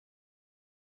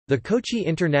The Kochi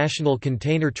International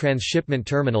Container Transshipment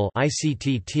Terminal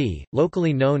 (ICTT),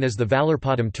 locally known as the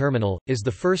Vallarpadam Terminal, is the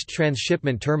first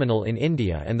transshipment terminal in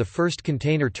India and the first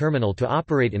container terminal to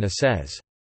operate in a SEZ.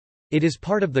 It is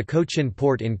part of the Cochin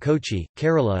port in Kochi,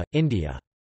 Kerala, India.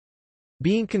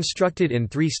 Being constructed in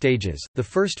 3 stages, the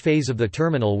first phase of the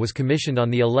terminal was commissioned on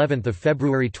the 11th of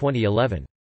February 2011.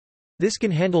 This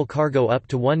can handle cargo up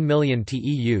to 1 million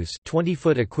TEUs,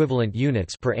 20-foot equivalent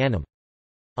units per annum.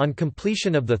 On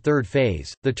completion of the third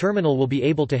phase, the terminal will be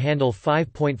able to handle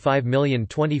 5.5 million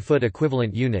 20-foot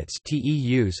equivalent units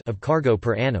 (TEUs) of cargo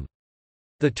per annum.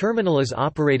 The terminal is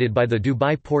operated by the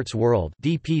Dubai Ports World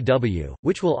 (DPW),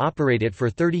 which will operate it for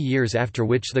 30 years, after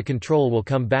which the control will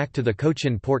come back to the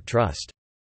Cochin Port Trust.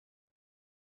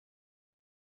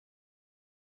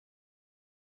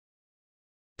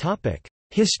 Topic: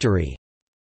 History.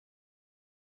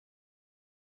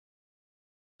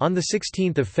 On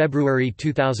 16 February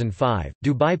 2005,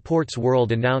 Dubai Ports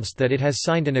World announced that it has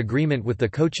signed an agreement with the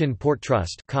Cochin Port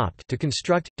Trust to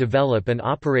construct, develop and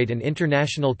operate an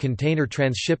International Container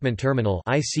Transshipment Terminal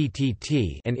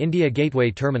and India Gateway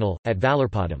Terminal, at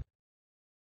Vallarpadam.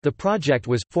 The project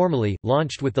was, formally,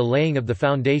 launched with the laying of the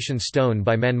foundation stone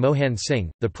by Manmohan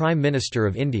Singh, the Prime Minister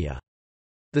of India.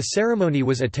 The ceremony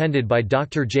was attended by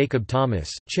Dr. Jacob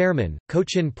Thomas, Chairman,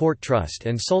 Cochin Port Trust,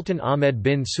 and Sultan Ahmed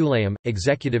bin Sulayem,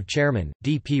 Executive Chairman,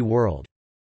 DP World.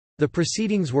 The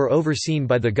proceedings were overseen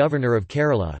by the Governor of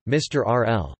Kerala, Mr.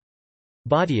 R.L.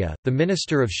 Bhatia, the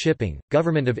Minister of Shipping,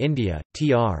 Government of India,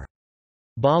 T.R.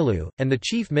 Balu, and the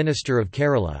Chief Minister of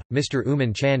Kerala, Mr.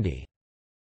 Oomen Chandy.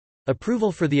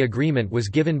 Approval for the agreement was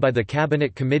given by the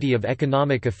Cabinet Committee of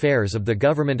Economic Affairs of the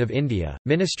Government of India,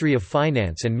 Ministry of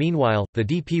Finance, and meanwhile, the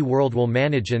DP World will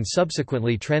manage and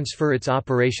subsequently transfer its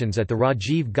operations at the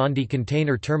Rajiv Gandhi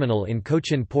Container Terminal in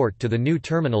Cochin Port to the new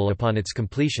terminal upon its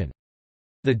completion.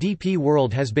 The DP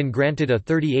World has been granted a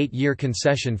 38-year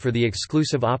concession for the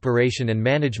exclusive operation and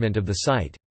management of the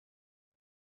site.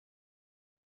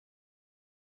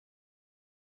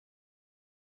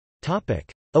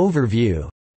 Overview.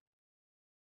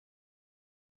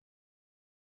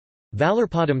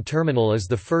 Vallarpadam Terminal is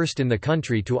the first in the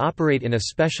country to operate in a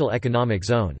special economic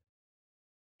zone.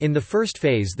 In the first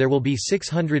phase there will be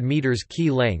 600 meters quay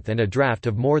length and a draft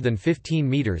of more than 15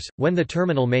 meters, when the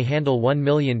terminal may handle 1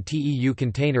 million TEU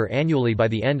container annually by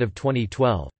the end of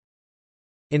 2012.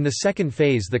 In the second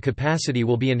phase the capacity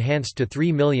will be enhanced to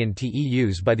 3 million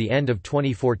TEUs by the end of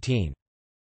 2014.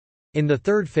 In the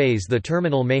third phase the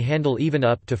terminal may handle even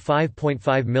up to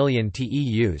 5.5 million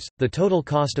TEUs. The total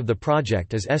cost of the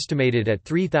project is estimated at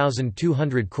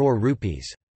 3,200 crore rupees.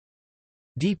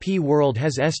 DP World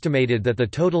has estimated that the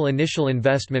total initial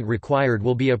investment required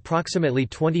will be approximately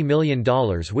 $20 million,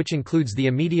 which includes the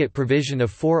immediate provision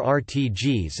of 4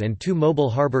 RTGs and 2 mobile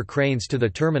harbor cranes to the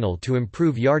terminal to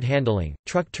improve yard handling,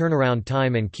 truck turnaround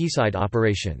time and quayside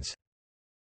operations.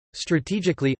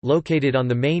 Strategically, located on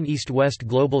the main east-west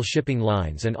global shipping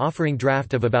lines and offering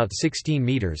draft of about 16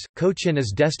 meters, Cochin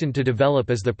is destined to develop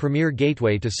as the premier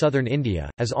gateway to southern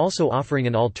India, as also offering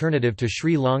an alternative to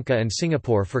Sri Lanka and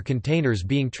Singapore for containers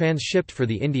being transshipped for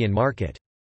the Indian market.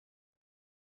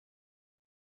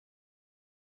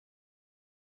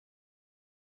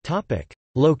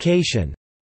 Location.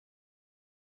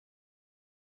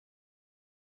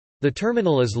 The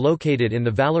terminal is located in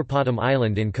the Vallarpadam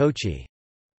Island in Kochi.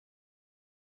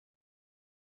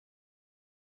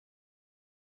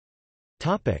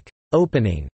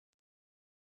 Opening.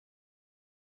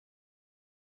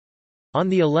 On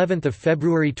the 11th of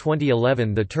February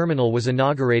 2011 the terminal was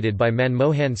inaugurated by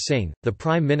Manmohan Singh, the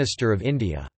Prime Minister of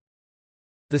India.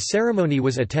 The ceremony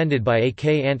was attended by A.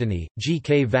 K. Antony, G.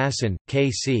 K. Vasan, K.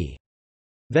 C.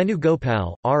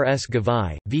 Venugopal, R. S.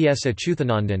 Gavai, V. S.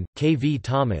 Achuthanandan, K. V.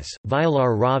 Thomas,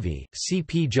 Vayalar Ravi, C.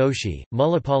 P. Joshi,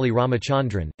 Mullapalli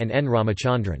Ramachandran, and N.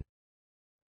 Ramachandran.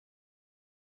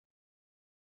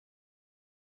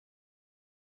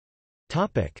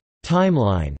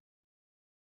 Timeline.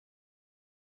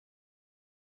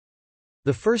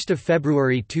 1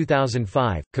 February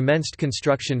 2005 commenced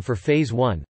construction for Phase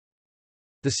 1.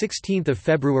 16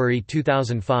 February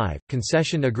 2005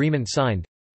 concession agreement signed.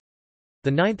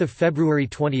 9 February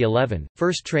 2011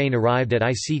 first train arrived at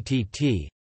ICTT.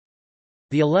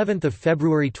 The 11th of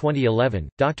February 2011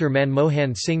 Dr.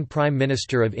 Manmohan Singh, Prime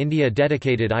Minister of India,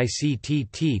 dedicated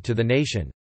ICTT to the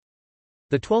nation.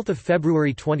 The 12th of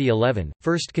February 2011,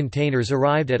 first containers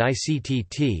arrived at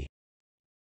ICTT.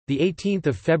 The 18th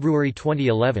of February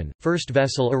 2011, first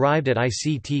vessel arrived at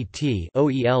ICTT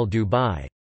OEL Dubai.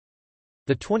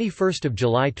 The 21st of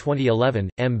July 2011,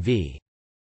 MV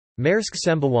Maersk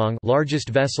Sembawang, largest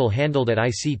vessel handled at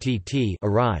ICTT,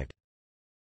 arrived.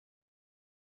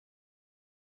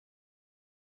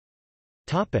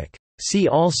 See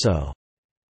also: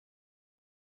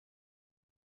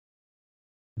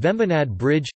 Vembanad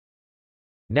Bridge,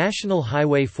 National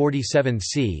Highway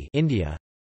 47C, India,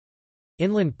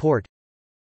 Inland Port,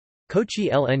 Kochi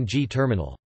LNG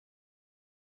Terminal.